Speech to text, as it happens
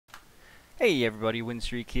Hey everybody,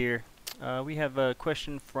 Winstreak here. We have a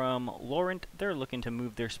question from Laurent. They're looking to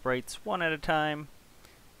move their sprites one at a time.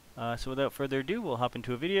 So without further ado, we'll hop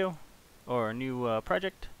into a video or a new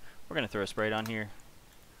project. We're going to throw a sprite on here.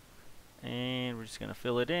 And we're just going to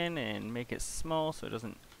fill it in and make it small so it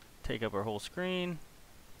doesn't take up our whole screen.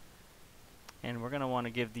 And we're going to want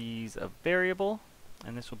to give these a variable,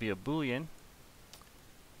 and this will be a boolean.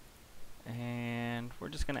 And we're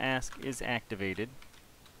just going to ask is activated.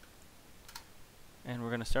 And we're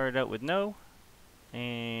going to start it out with no,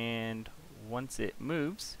 and once it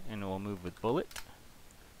moves, and we'll move with bullet,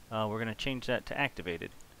 we're going to change that to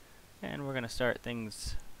activated. And we're going to start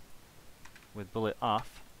things with bullet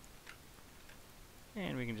off.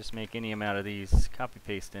 And we can just make any amount of these, copy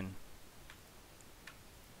paste in.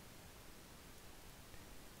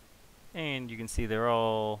 And you can see they're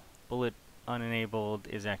all bullet unenabled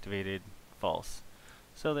is activated false.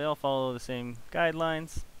 So they all follow the same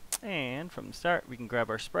guidelines. And from the start we can grab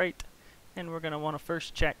our sprite, and we're going to want to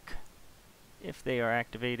first check if they are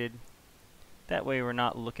activated. That way we're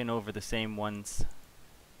not looking over the same ones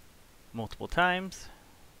multiple times.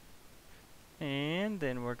 And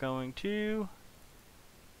then we're going to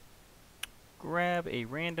grab a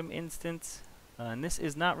random instance, and this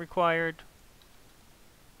is not required.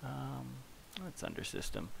 It's under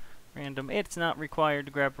system random. It's not required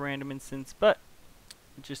to grab a random instance, but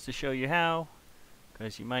just to show you how,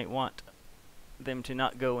 because you might want them to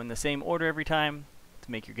not go in the same order every time to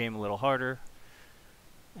make your game a little harder.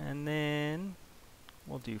 And then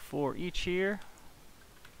we'll do for each here.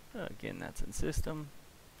 Again, that's in system.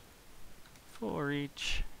 For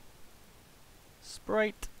each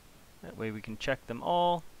sprite. That way we can check them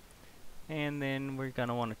all. And then we're going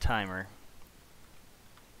to want a timer.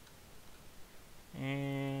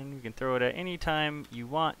 And we can throw it at any time you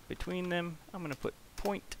want between them. I'm going to put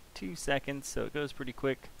 0.2 seconds, so it goes pretty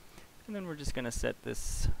quick. And then we're just going to set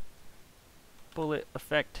this bullet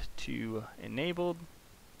effect to enabled.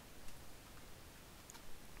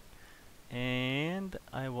 And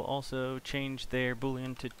I will also change their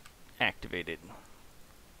boolean to activated.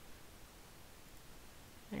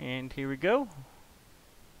 And here we go.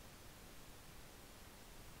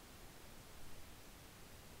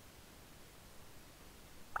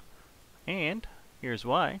 And here's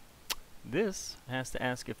why. This has to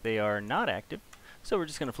ask if they are not active, so we're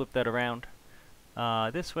just going to flip that around.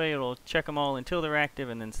 This way it'll check them all until they're active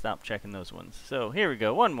and then stop checking those ones. So here we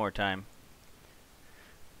go, one more time.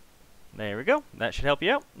 There we go. That should help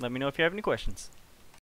you out. Let me know if you have any questions.